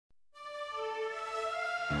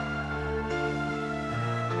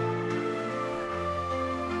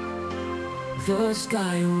The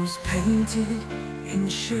sky was painted in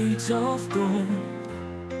shades of gold.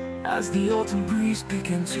 As the autumn breeze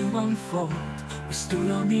began to unfold, we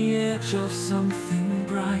stood on the edge of something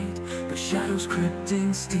bright, but shadows crept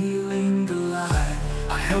in, stealing the light.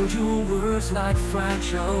 I held your words like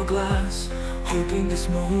fragile glass, hoping this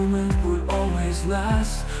moment would always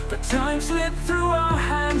last. But time slipped through our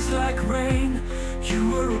hands like rain.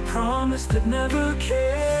 You were a promise that never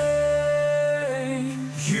came.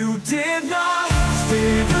 You did not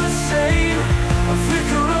stay the same, a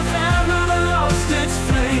flicker of amber that lost its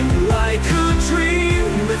flame. Like a dream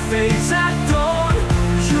that fades at dawn,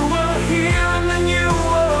 you were here and then you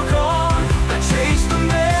were gone. I chased the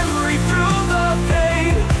memory through the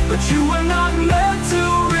pain, but you were not meant to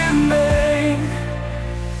remain.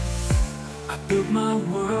 I built my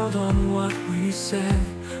world on what we said,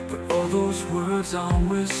 but all those words are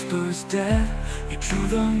whispers dead. You drew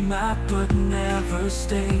the map but never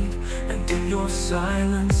stayed, and in your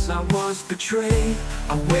silence I was betrayed.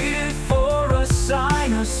 I waited for a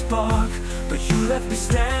sign, a spark, but you left me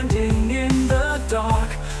standing in the dark.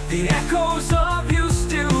 The echoes of you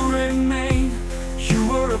still remain. You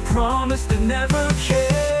were a promise that never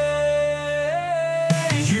came.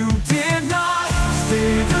 You did not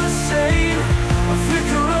stay the same, a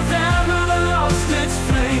flicker of amber that lost its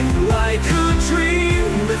flame. Like a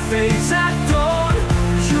dream that fades at dawn,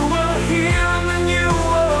 you were here and then you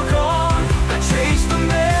were gone. I chased the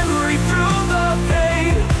memory through the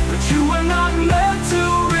pain, but you were not meant to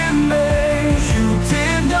remain. You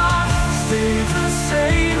did not stay the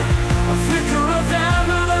same, a flicker of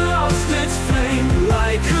amber that lost its flame.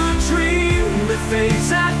 Like a dream that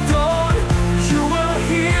fades at dawn, you were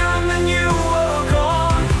here and then you were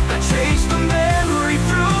gone. I chased the memory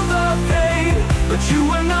through the pain, but you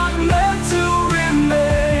were not meant to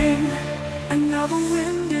remain. And now the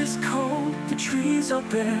wind is cold, the trees are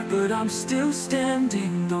bare, but I'm still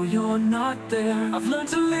standing though you're not there. I've learned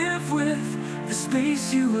to live with the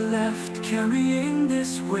space you left, carrying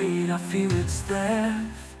this weight, I feel it's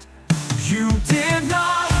theft. You did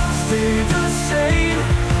not stay the same,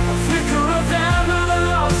 a flicker of amber that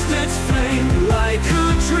lost its flame. Like a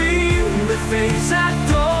dream that fades at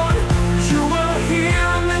dawn, you were here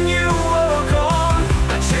and then you were gone.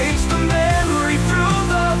 I chased the memory through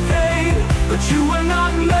the pain, but you were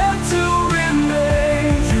not meant to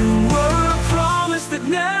remain. You were a promise that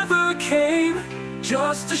never came,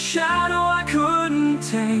 just a shadow I couldn't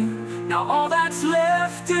tame. Now all that's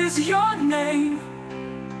left is your name,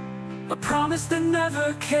 a promise that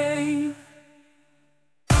never came.